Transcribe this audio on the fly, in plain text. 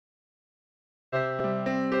This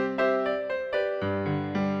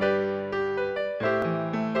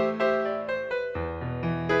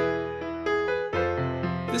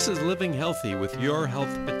is Living Healthy with Your Health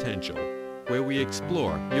Potential, where we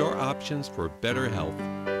explore your options for better health.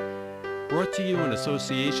 Brought to you in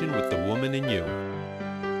association with The Woman in You.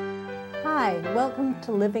 Hi, welcome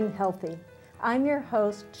to Living Healthy. I'm your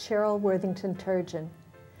host, Sheryl Worthington Turgeon.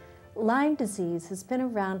 Lyme disease has been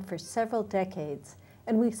around for several decades,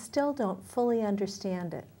 and we still don't fully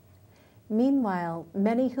understand it. Meanwhile,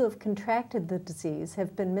 many who have contracted the disease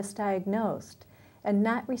have been misdiagnosed and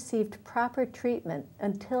not received proper treatment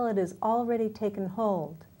until it has already taken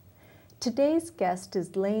hold. Today's guest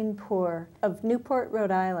is Lane Poor of Newport,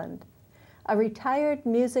 Rhode Island, a retired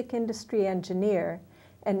music industry engineer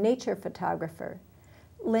and nature photographer.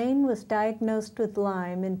 Lane was diagnosed with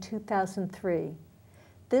Lyme in 2003.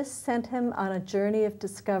 This sent him on a journey of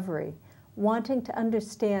discovery, wanting to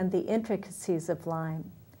understand the intricacies of Lyme.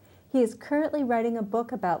 He is currently writing a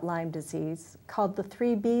book about Lyme disease called The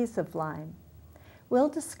 3B's of Lyme. We'll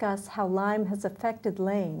discuss how Lyme has affected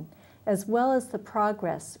Lane, as well as the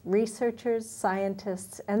progress researchers,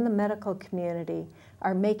 scientists, and the medical community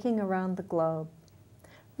are making around the globe.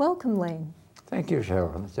 Welcome, Lane. Thank you,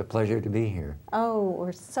 Sheryl. It's a pleasure to be here. Oh,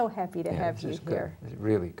 we're so happy to have you here. It's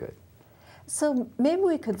really good. So maybe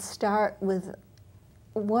we could start with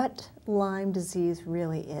what Lyme disease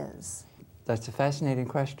really is. That's a fascinating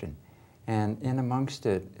question. And in amongst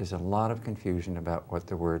it is a lot of confusion about what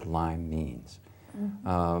the word Lyme means.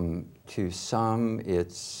 Mm-hmm. To some,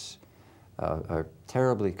 it's a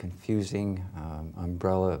terribly confusing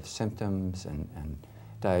umbrella of symptoms and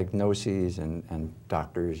diagnoses and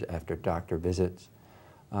doctors after doctor visits.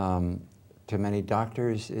 To many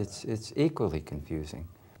doctors, it's equally confusing.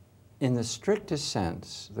 In the strictest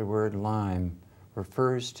sense, the word Lyme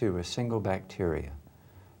refers to a single bacteria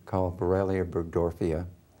called Borrelia burgdorferi.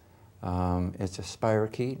 It's a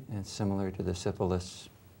spirochete, and it's similar to the syphilis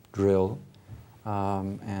drill,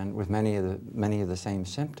 and with many of the same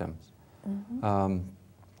symptoms. Mm-hmm.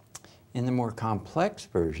 In the more complex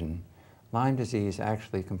version, Lyme disease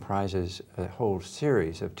actually comprises a whole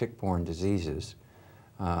series of tick-borne diseases,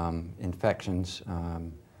 infections,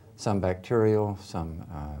 some bacterial, some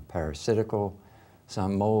parasitical,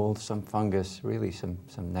 some mold, some fungus, really some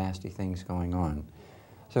nasty things going on.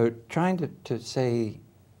 So trying to say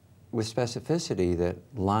with specificity that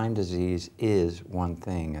Lyme disease is one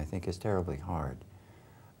thing, I think is terribly hard.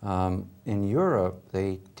 In Europe,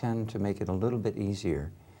 they tend to make it a little bit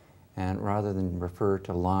easier, and rather than refer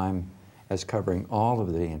to Lyme as covering all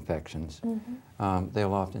of the infections, mm-hmm.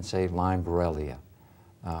 They'll often say Lyme Borrelia,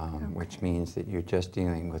 okay. Which means that you're just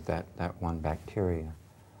dealing with that one bacteria.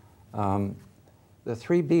 The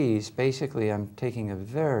 3B's, basically I'm taking a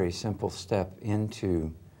very simple step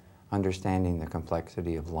into understanding the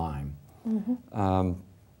complexity of Lyme. Mm-hmm.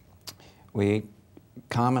 We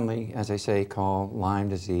commonly, as I say, call Lyme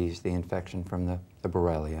disease the infection from the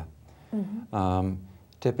Borrelia. Mm-hmm.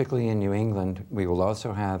 Typically in New England, we will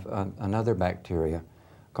also have another bacteria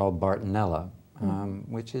called Bartonella,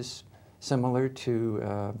 which is similar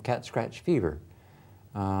to cat scratch fever.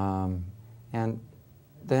 And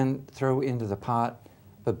then throw into the pot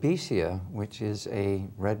Babesia, which is a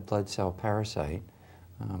red blood cell parasite,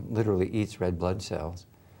 literally eats red blood cells,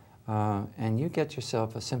 and you get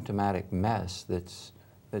yourself a symptomatic mess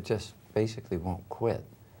that just basically won't quit.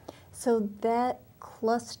 So that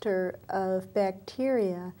cluster of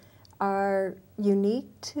bacteria are unique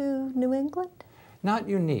to New England? Not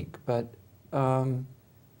unique, but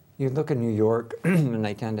you look in New York and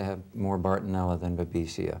they tend to have more Bartonella than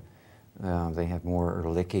Babesia. They have more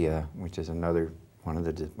Ehrlichia, which is another one of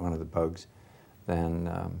the bugs,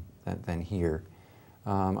 than here.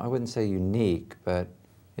 I wouldn't say unique, but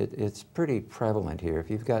it's pretty prevalent here.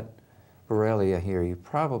 If you've got Borrelia here, you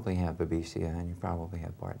probably have Babesia and you probably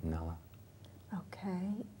have Bartonella.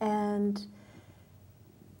 Okay, and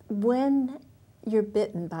when you're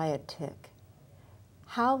bitten by a tick,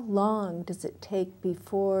 how long does it take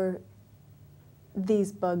before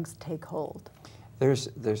these bugs take hold?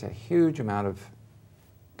 There's a huge amount of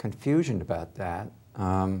confusion about that.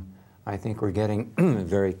 I think we're getting a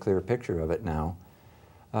very clear picture of it now.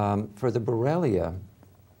 For the Borrelia,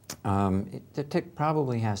 the tick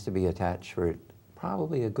probably has to be attached for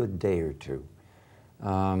probably a good day or two.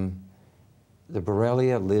 The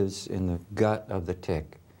Borrelia lives in the gut of the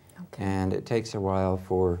tick, okay. And it takes a while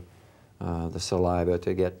for the saliva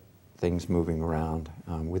to get things moving around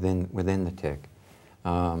within the tick.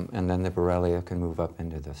 And then the Borrelia can move up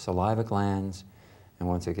into the saliva glands, and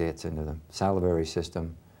once it gets into the salivary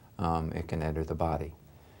system, it can enter the body.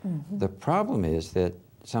 Mm-hmm. The problem is that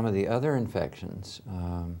some of the other infections,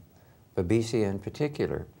 Babesia in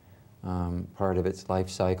particular, part of its life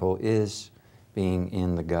cycle is being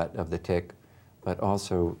in the gut of the tick, but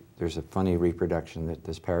also there's a funny reproduction that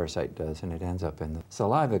this parasite does, and it ends up in the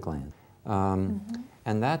saliva gland.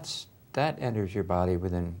 And that enters your body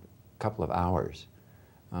within a couple of hours.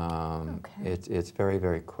 It's very,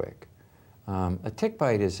 very quick. A tick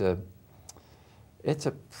bite is it's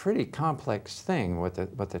a pretty complex thing, what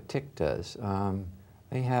the tick does.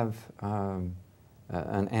 They have an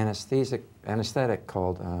anesthetic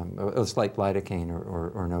called, it's like lidocaine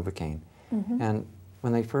or Novocaine. And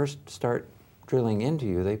when they first start drilling into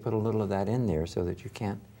you, they put a little of that in there so that you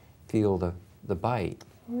can't feel the bite.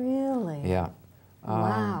 Really? Yeah.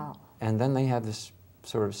 Wow. And then they have this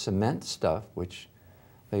sort of cement stuff, which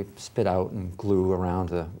they spit out and glue around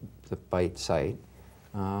the bite site,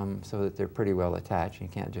 so that they're pretty well attached. You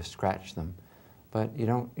can't just scratch them, but you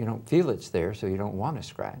don't feel it's there, so you don't want to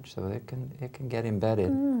scratch. So it can get embedded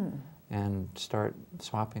and start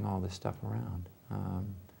swapping all this stuff around.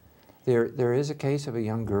 There is a case of a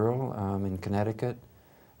young girl in Connecticut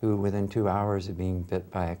who, within 2 hours of being bit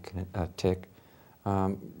by a tick,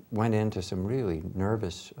 went into some really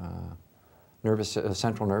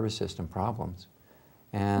central nervous system problems,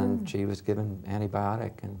 and she was given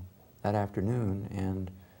antibiotic and that afternoon, and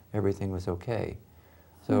everything was okay.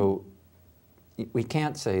 So we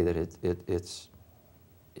can't say that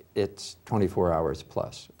it's 24 hours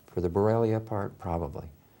plus. For the Borrelia part, probably.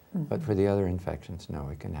 But for the other infections, no,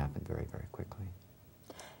 it can happen very, very quickly.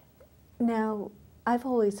 Now, I've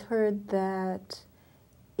always heard that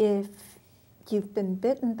if you've been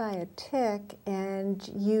bitten by a tick and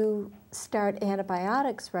you start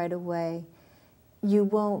antibiotics right away, you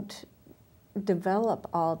won't develop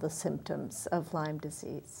all the symptoms of Lyme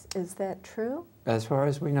disease. Is that true? As far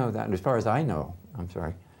as we know that, and as far as I know, I'm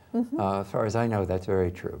sorry, as far as I know, that's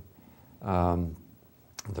very true.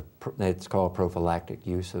 It's called prophylactic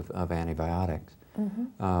use of antibiotics.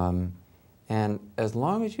 And as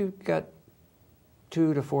long as you've got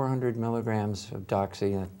 200 to 400 milligrams of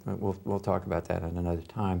doxy, we'll talk about that at another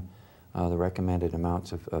time, the recommended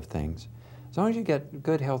amounts of things. As long as you get a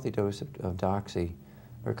good healthy dose of doxy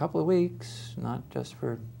for a couple of weeks, not just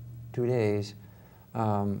for 2 days,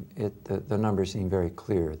 the numbers seem very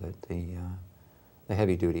clear that the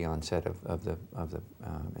heavy-duty onset of the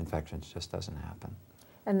infections just doesn't happen.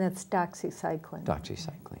 And that's doxycycline.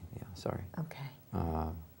 Doxycycline, yeah, sorry. Okay.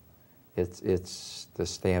 It's the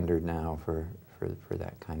standard now for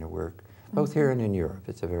that kind of work. Both here and in Europe,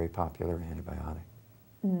 it's a very popular antibiotic.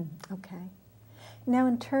 Okay. Now,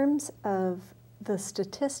 in terms of the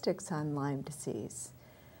statistics on Lyme disease,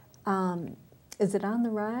 is it on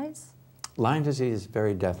the rise? Lyme disease is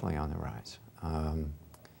very definitely on the rise.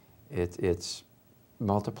 It's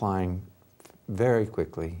multiplying very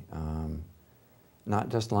quickly. Not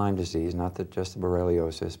just Lyme disease, not just the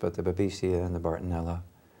borreliosis, but the Babesia and the Bartonella.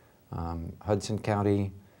 Hudson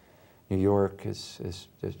County, New York just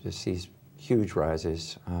sees huge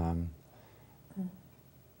rises.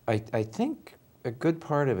 I think a good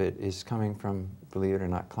part of it is coming from, believe it or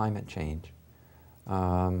not, climate change.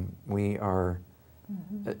 We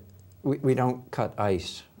don't cut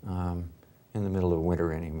ice in the middle of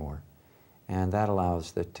winter anymore, and that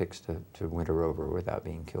allows the ticks to winter over without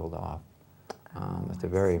being killed off. That's a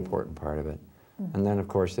very important part of it. And then, of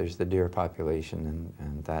course, there's the deer population,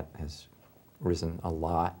 and that has risen a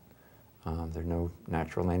lot. There are no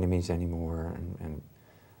natural enemies anymore, and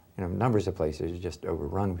numbers of places are just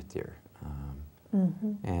overrun with deer.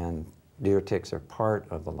 And deer ticks are part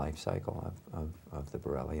of the life cycle of the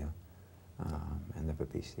Borrelia and the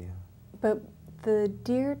Babesia. But the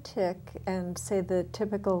deer tick and, say, the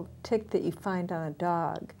typical tick that you find on a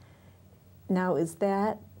dog, now is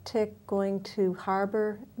that tick going to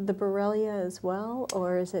harbor the Borrelia as well,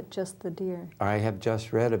 or is it just the deer? I have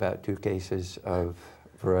just read about 2 cases of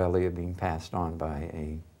Borrelia being passed on by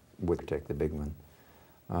a wood tick, the big one.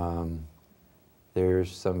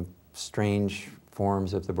 There's some strange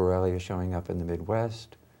forms of the Borrelia showing up in the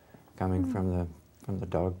Midwest, coming from the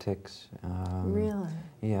dog ticks. Really?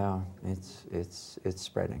 Yeah, it's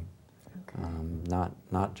spreading. Okay.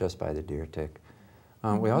 Not just by the deer tick.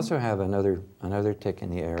 We also have another tick in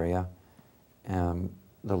the area,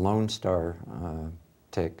 the Lone Star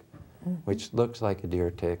tick, which looks like a deer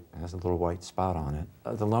tick, has a little white spot on it.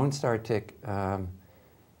 The Lone Star tick,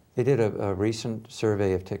 they did a recent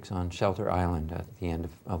survey of ticks on Shelter Island at the end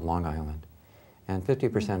of Long Island, and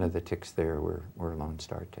 50% of the ticks there were Lone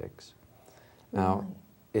Star ticks. Now,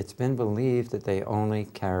 it's been believed that they only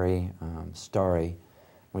carry stari,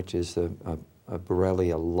 which is a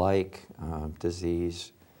Borrelia-like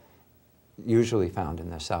disease. usually found in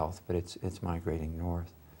the south, but it's migrating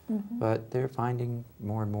north. Mm-hmm. But they're finding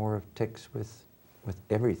more and more of ticks with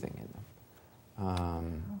everything in them.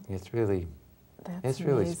 It's really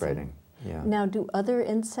Amazing. spreading. Yeah. Now, do other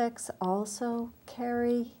insects also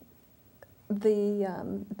carry the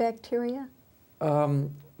bacteria?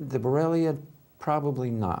 The Borrelia,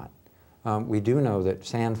 probably not. We do know that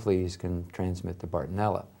sand fleas can transmit the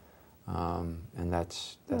Bartonella, and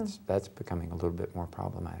that's becoming a little bit more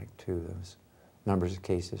problematic too. Those numbers of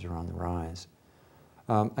cases are on the rise.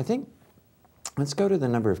 I think, let's go to the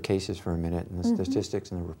number of cases for a minute and the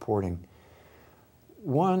statistics and the reporting.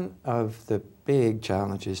 One of the big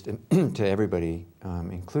challenges to everybody,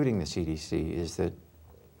 including the CDC, is that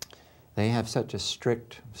they have such a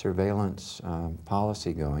strict surveillance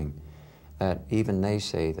policy going that even they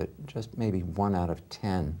say that just maybe 1 out of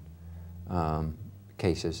 10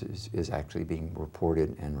 cases is actually being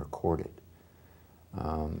reported and recorded.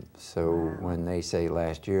 So when they say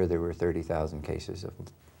last year there were 30,000 cases of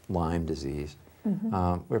Lyme disease,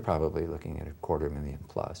 we're probably looking at 250,000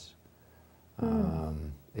 plus.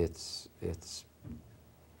 It's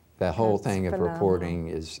that whole thing of phenomenal. reporting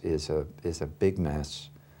is a big mess,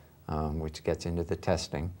 which gets into the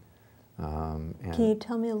testing. Can you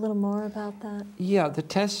tell me a little more about that? Yeah, the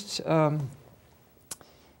tests,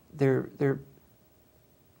 they're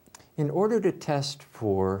in order to test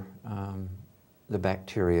for the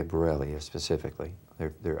bacteria Borrelia specifically,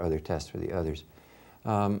 there are other tests for the others,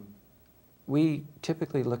 we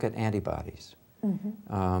typically look at antibodies,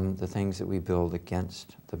 the things that we build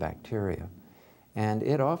against the bacteria. And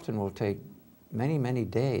it often will take many, many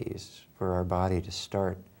days for our body to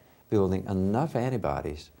start building enough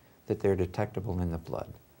antibodies that they're detectable in the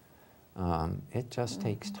blood. It just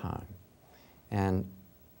takes time. And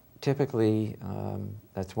typically,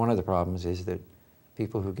 that's one of the problems, is that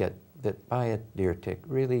people who get bit by a deer tick,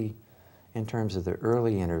 really, in terms of the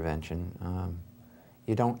early intervention,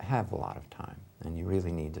 you don't have a lot of time, and you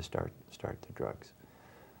really need to start the drugs.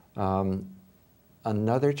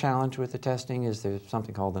 Another challenge with the testing is there's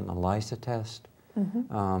something called an ELISA test.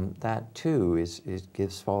 That too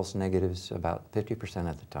gives false negatives about 50%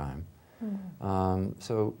 of the time.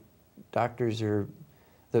 So doctors are,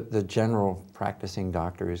 the general practicing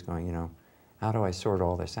doctor is going, you know, how do I sort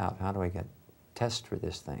all this out? How do I get tests for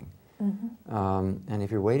this thing? And if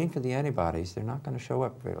you're waiting for the antibodies, they're not going to show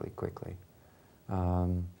up fairly quickly.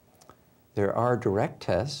 There are direct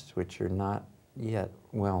tests, which are not yet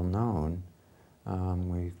well known,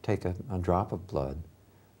 where you take a drop of blood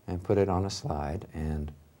and put it on a slide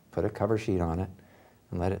and put a cover sheet on it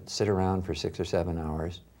and let it sit around for 6 or 7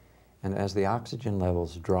 hours. And as the oxygen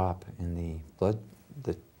levels drop in the blood,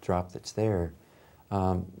 the drop that's there,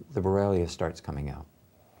 the Borrelia starts coming out.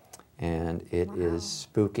 And it is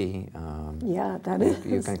spooky. Yeah, that is.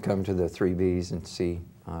 You can come to the 3B's and see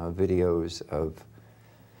videos of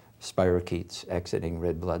spirochetes exiting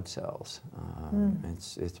red blood cells.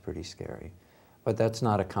 It's pretty scary. But that's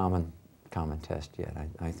not a common test yet.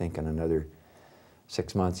 I think in another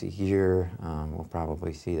 6 months, a year, we'll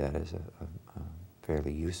probably see that as a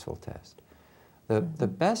fairly useful test. The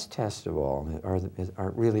best test of all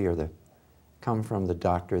come from the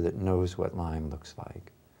doctor that knows what Lyme looks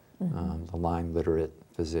like. The Lyme literate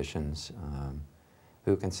physicians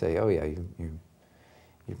who can say, oh yeah,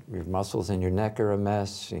 your muscles in your neck are a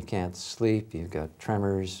mess, you can't sleep, you've got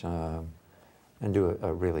tremors, and do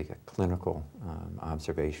a really clinical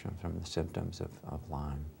observation from the symptoms of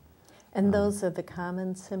Lyme. And those are the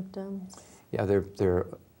common symptoms? Yeah,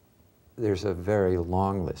 there's a very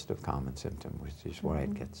long list of common symptoms, which is why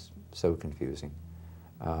it gets so confusing.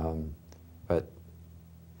 But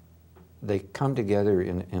they come together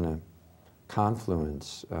in a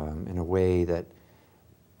confluence in a way that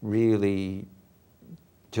really,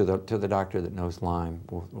 to the doctor that knows Lyme,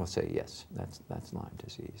 will say, yes, that's Lyme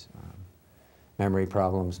disease. Memory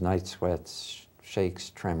problems, night sweats, shakes,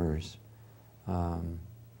 tremors.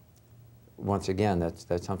 Once again,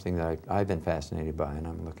 that's something that I've been fascinated by, and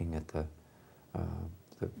I'm looking at the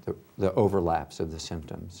overlaps of the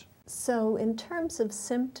symptoms. So in terms of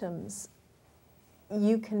symptoms,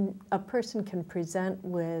 a person can present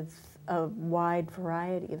with a wide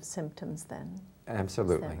variety of symptoms then?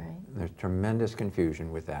 Absolutely. Is that right? There's tremendous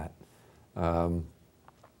confusion with that.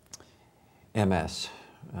 MS,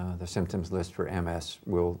 the symptoms list for MS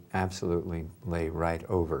will absolutely lay right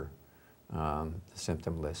over the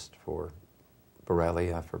symptom list for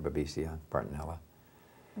Borrelia, for Babesia, Bartonella.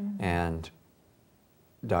 And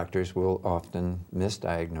doctors will often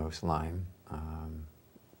misdiagnose Lyme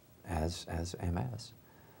as MS.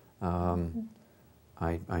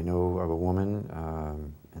 I know of a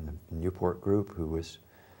woman in the Newport group who was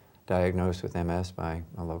diagnosed with MS by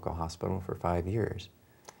a local hospital for 5 years.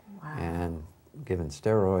 Wow. And given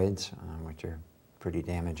steroids, which are pretty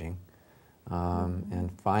damaging.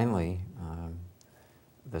 And finally,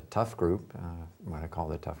 the tough group, what I call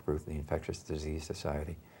the tough group, the Infectious Disease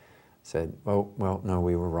Society, said, oh, well, no,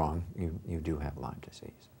 we were wrong. You do have Lyme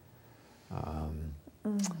disease.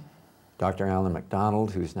 Dr. Alan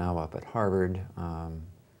McDonald, who's now up at Harvard,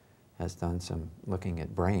 has done some looking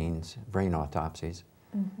at brain autopsies,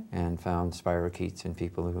 and found spirochetes in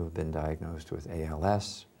people who have been diagnosed with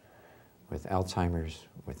ALS, with Alzheimer's,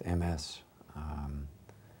 with MS.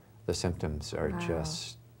 The symptoms are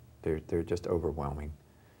just, they're just overwhelming.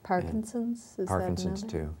 Parkinson's? Is Parkinson's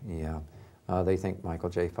that another? too, yeah. They think Michael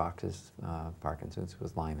J. Fox's Parkinson's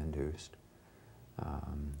was Lyme-induced.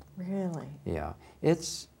 Really? Yeah.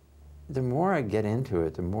 It's, the more I get into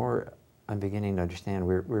it, the more I'm beginning to understand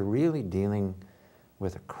we're really dealing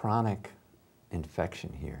with a chronic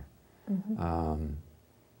infection here.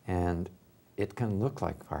 And it can look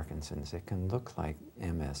like Parkinson's, it can look like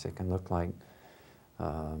MS, it can look like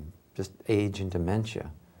just age and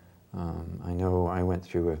dementia. I know I went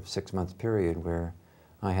through a 6-month period where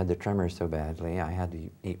I had the tremors so badly I had to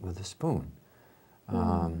eat with a spoon.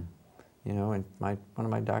 You know, and one of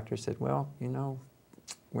my doctors said, well, you know,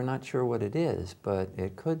 we're not sure what it is, but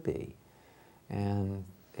it could be. And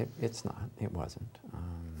it's not, it wasn't.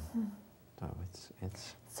 So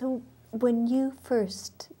it's... So when you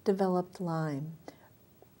first developed Lyme,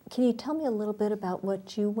 can you tell me a little bit about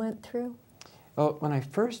what you went through? Well, when I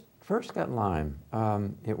first got Lyme,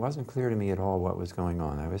 it wasn't clear to me at all what was going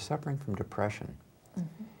on. I was suffering from depression.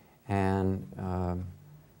 And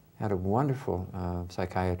had a wonderful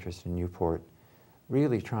psychiatrist in Newport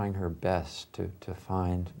really trying her best to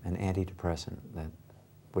find an antidepressant that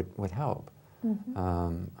would help.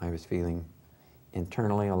 I was feeling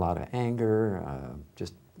internally a lot of anger,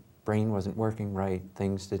 just brain wasn't working right,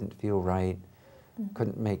 things didn't feel right,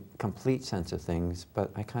 couldn't make complete sense of things,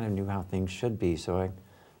 but I kind of knew how things should be, so I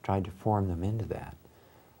tried to form them into that.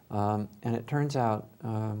 And it turns out,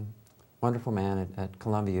 wonderful man at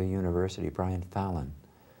Columbia University, Brian Fallon,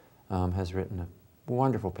 has written a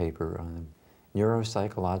wonderful paper on the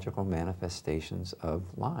neuropsychological manifestations of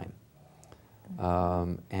Lyme.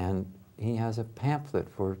 And he has a pamphlet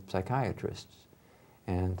for psychiatrists.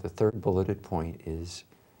 And the third bulleted point is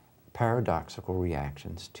paradoxical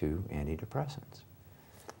reactions to antidepressants.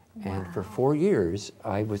 Wow. And for 4 years,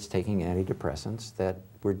 I was taking antidepressants that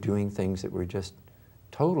were doing things that were just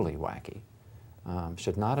totally wacky,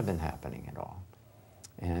 should not have been happening at all.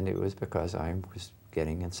 And it was because I was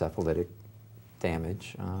getting encephalitic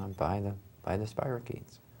damage by the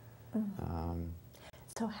spirochetes.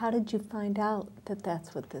 So how did you find out that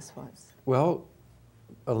that's what this was? Well,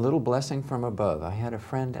 a little blessing from above. I had a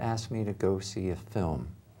friend ask me to go see a film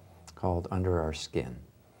called Under Our Skin,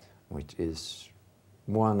 which is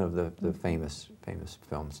one of the famous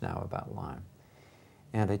films now about Lyme.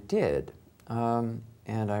 And I did. And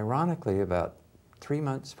ironically, about 4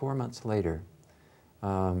 months later,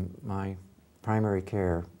 my primary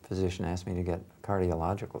care physician asked me to get a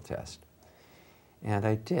cardiological test. And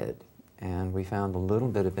I did. And we found a little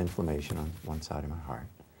bit of inflammation on one side of my heart.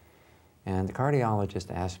 And the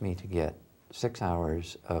cardiologist asked me to get 6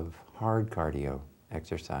 hours of hard cardio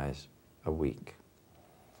exercise a week.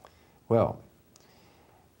 Well,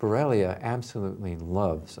 Borrelia absolutely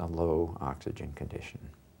loves a low oxygen condition.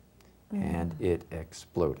 And it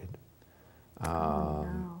exploded. Oh,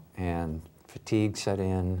 no. And fatigue set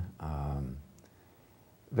in.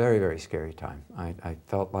 Very, very scary time. I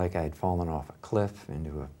felt like I had fallen off a cliff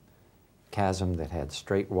into a chasm that had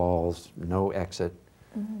straight walls, no exit,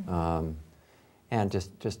 and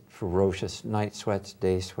just ferocious night sweats,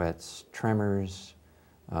 day sweats, tremors,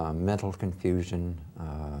 mental confusion,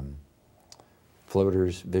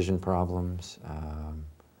 floaters, vision problems.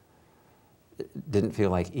 Didn't feel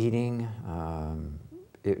like eating.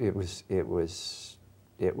 It was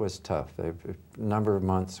tough. A number of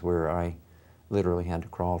months where I literally had to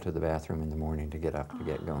crawl to the bathroom in the morning to get up to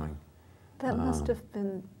get going. That must have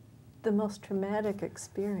been the most traumatic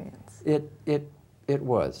experience. It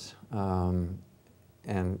was.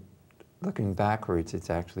 And looking backwards, it's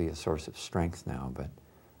actually a source of strength now. But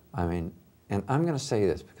I mean, and I'm going to say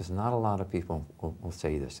this because not a lot of people will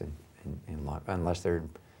say this unless they're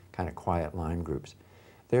kind of quiet Lyme groups.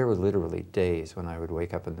 There were literally days when I would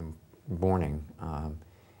wake up in the morning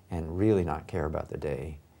and really not care about the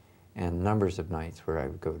day, and numbers of nights where I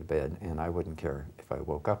would go to bed and I wouldn't care if I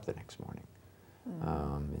woke up the next morning.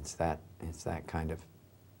 It's that kind of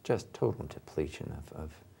just total depletion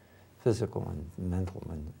of physical and mental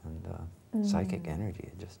and psychic energy.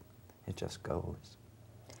 It just goes.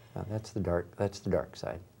 That's the dark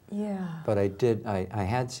side. Yeah. But I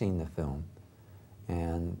had seen the film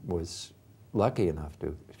and was lucky enough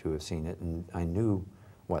to have seen it, and I knew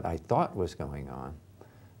what I thought was going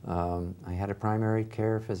on. I had a primary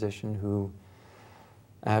care physician who,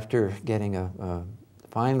 after getting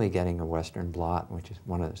finally getting a Western blot, which is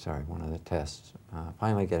one of the tests,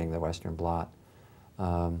 finally getting the Western blot,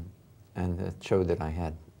 and it showed that I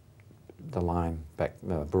had the Lyme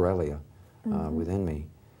Borrelia within me.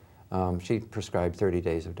 She prescribed 30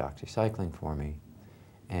 days of doxycycline for me,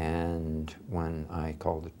 and when I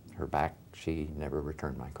called her back, she never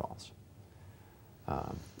returned my calls.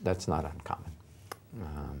 That's not uncommon.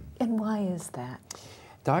 And why is that?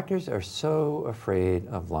 Doctors are so afraid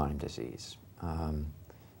of Lyme disease.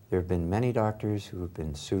 There have been many doctors who have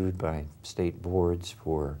been sued by state boards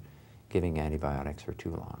for giving antibiotics for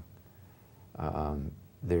too long.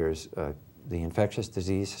 There's the Infectious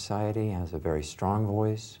Disease Society has a very strong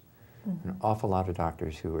voice. An awful lot of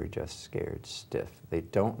doctors who are just scared stiff. They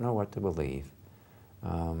don't know what to believe.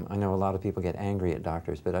 I know a lot of people get angry at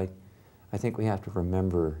doctors, but I think we have to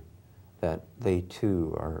remember that they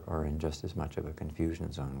too are in just as much of a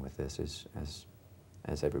confusion zone with this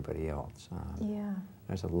as everybody else. Yeah.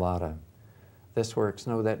 There's a lot of, this works,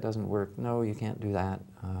 no, that doesn't work, no, you can't do that.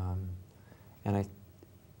 And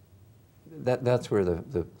that's where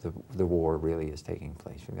the war really is taking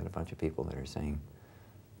place. We've got a bunch of people that are saying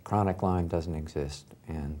chronic Lyme doesn't exist,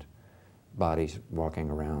 and bodies walking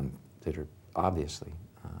around that are obviously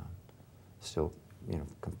still,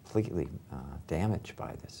 completely damaged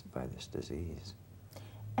by this disease.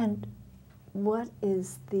 And what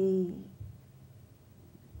is the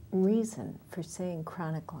reason for saying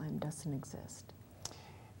chronic Lyme doesn't exist?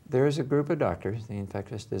 There is a group of doctors, the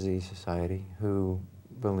Infectious Disease Society, who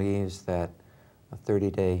believes that a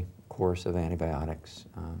 30-day course of antibiotics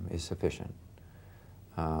is sufficient.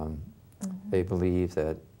 They believe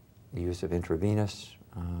that the use of intravenous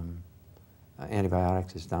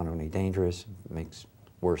antibiotics is not only dangerous, makes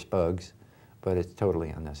worse bugs, but it's totally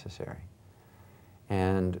unnecessary.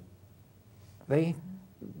 And they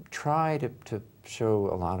try to show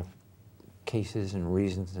a lot of cases and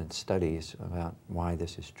reasons and studies about why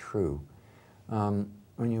this is true.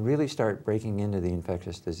 When you really start breaking into the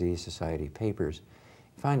Infectious Disease Society papers,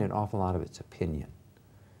 you find an awful lot of it's opinion,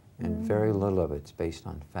 and very little of it's based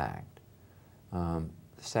on fact. The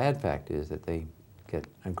sad fact is that they get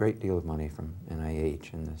a great deal of money from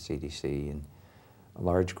NIH and the CDC and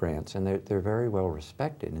large grants, and they're very well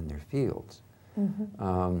respected in their fields.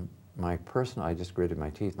 I just gritted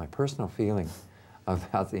my teeth, my personal feeling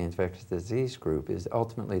about the infectious disease group is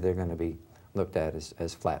ultimately they're going to be looked at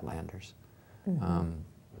as flatlanders.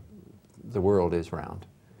 The world is round.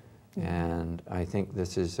 And I think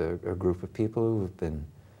this is a group of people who have been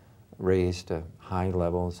raised to high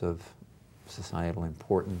levels of societal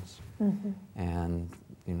importance, and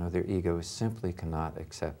their egos simply cannot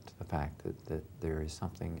accept the fact that there is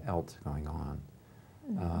something else going on.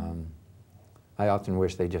 I often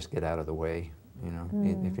wish they just get out of the way.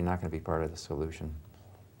 If you're not going to be part of the solution,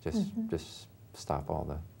 just stop all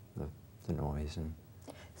the noise and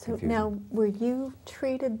confusion. Now, were you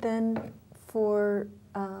treated then for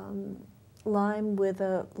Lyme with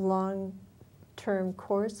a long-term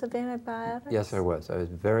course of antibiotics? Yes, I was. I was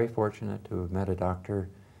very fortunate to have met a doctor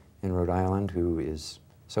in Rhode Island who is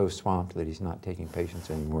so swamped that he's not taking patients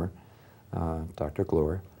anymore, Dr.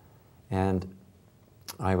 Glore. And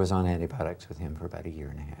I was on antibiotics with him for about 1.5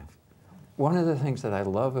 years. One of the things that I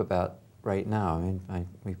love about right now,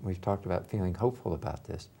 we've talked about feeling hopeful about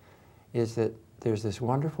this, is that there's this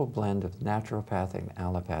wonderful blend of naturopathic and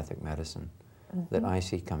allopathic medicine that I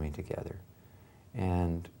see coming together.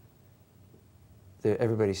 And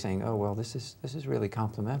everybody's saying, oh, well, this is really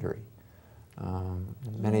complementary.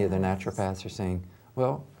 Many of the naturopaths are saying,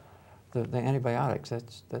 well, the antibiotics,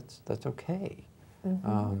 that's okay.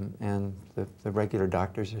 And the regular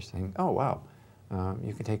doctors are saying, oh, wow,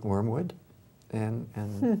 you can take wormwood,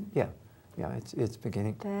 and yeah, it's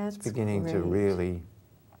beginning to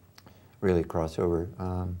really cross over.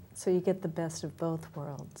 So you get the best of both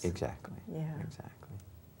worlds. Exactly. Yeah. Exactly.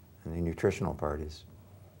 And the nutritional part is,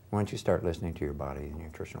 once you start listening to your body, the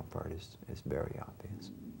nutritional part is very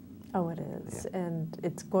obvious. Oh, it is. Yeah. And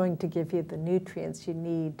it's going to give you the nutrients you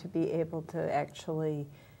need to be able to actually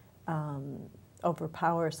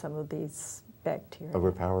overpower some of these bacteria.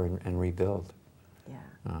 Overpower and rebuild. Yeah.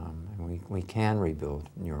 And we can rebuild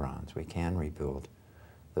neurons. We can rebuild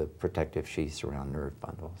the protective sheaths around nerve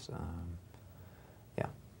bundles.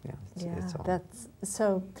 It's all. That's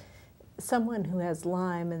so. Someone who has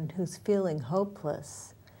Lyme and who's feeling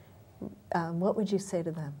hopeless, what would you say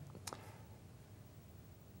to them?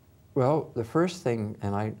 Well, the first thing,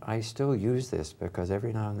 and I still use this because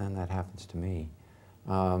every now and then that happens to me,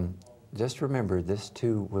 just remember this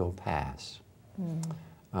too will pass.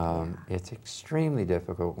 It's extremely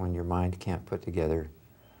difficult when your mind can't put together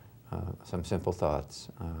some simple thoughts,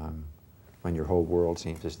 when your whole world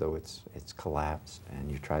seems as though it's collapsed and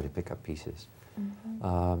you try to pick up pieces.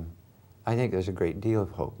 I think there's a great deal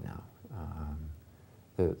of hope now.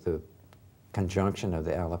 The conjunction of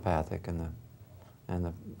the allopathic and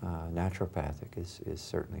the naturopathic is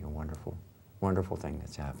certainly a wonderful thing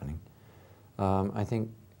that's happening. I think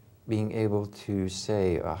being able to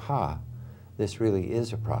say, aha, this really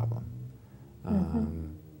is a problem.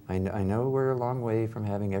 I know we're a long way from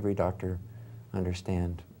having every doctor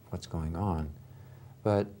understand what's going on,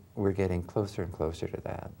 but we're getting closer and closer to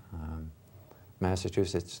that.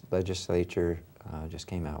 Massachusetts legislature just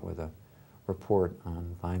came out with a report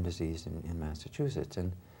on Lyme disease in Massachusetts,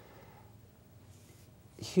 and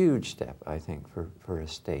huge step, I think, for a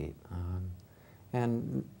state.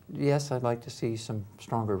 And yes, I'd like to see some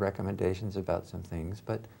stronger recommendations about some things,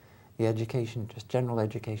 but the education, just general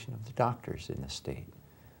education of the doctors in the state,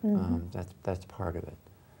 that's part of it.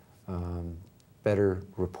 Better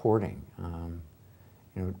reporting,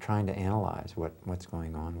 you know, trying to analyze what's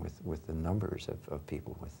going on with the numbers of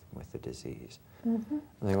people with the disease.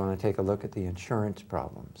 They want to take a look at the insurance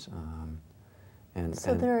problems.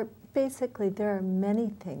 So there are many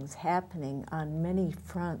things happening on many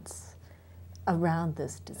fronts around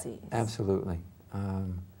this disease. Absolutely.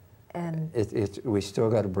 And we still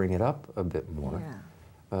got to bring it up a bit more. yeah.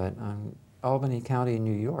 But Albany County in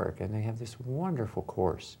New York, and they have this wonderful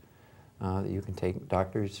course that you can take,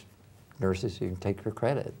 doctors, nurses, you can take for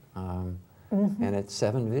credit. And it's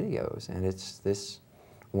 7 videos, and it's this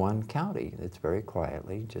one county that's very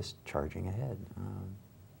quietly just charging ahead.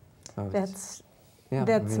 So That's yeah,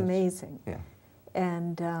 that's I mean, amazing. Yeah.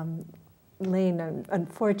 And Lane,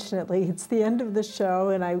 unfortunately, it's the end of the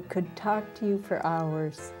show, and I could talk to you for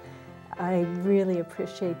hours. I really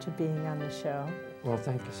appreciate you being on the show. Well,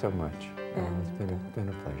 thank you so much. And, It's been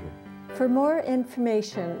a pleasure. For more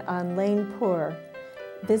information on Lane Poor,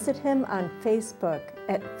 visit him on Facebook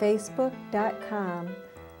at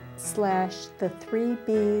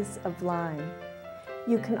facebook.com/the3B's of Lyme.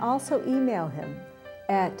 You can also email him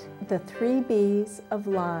at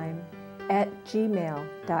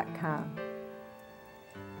the3bsoflyme@gmail.com.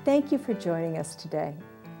 Thank you for joining us today.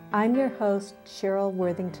 I'm your host, Sheryl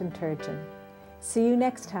Worthington Turgeon. See you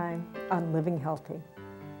next time on Living Healthy.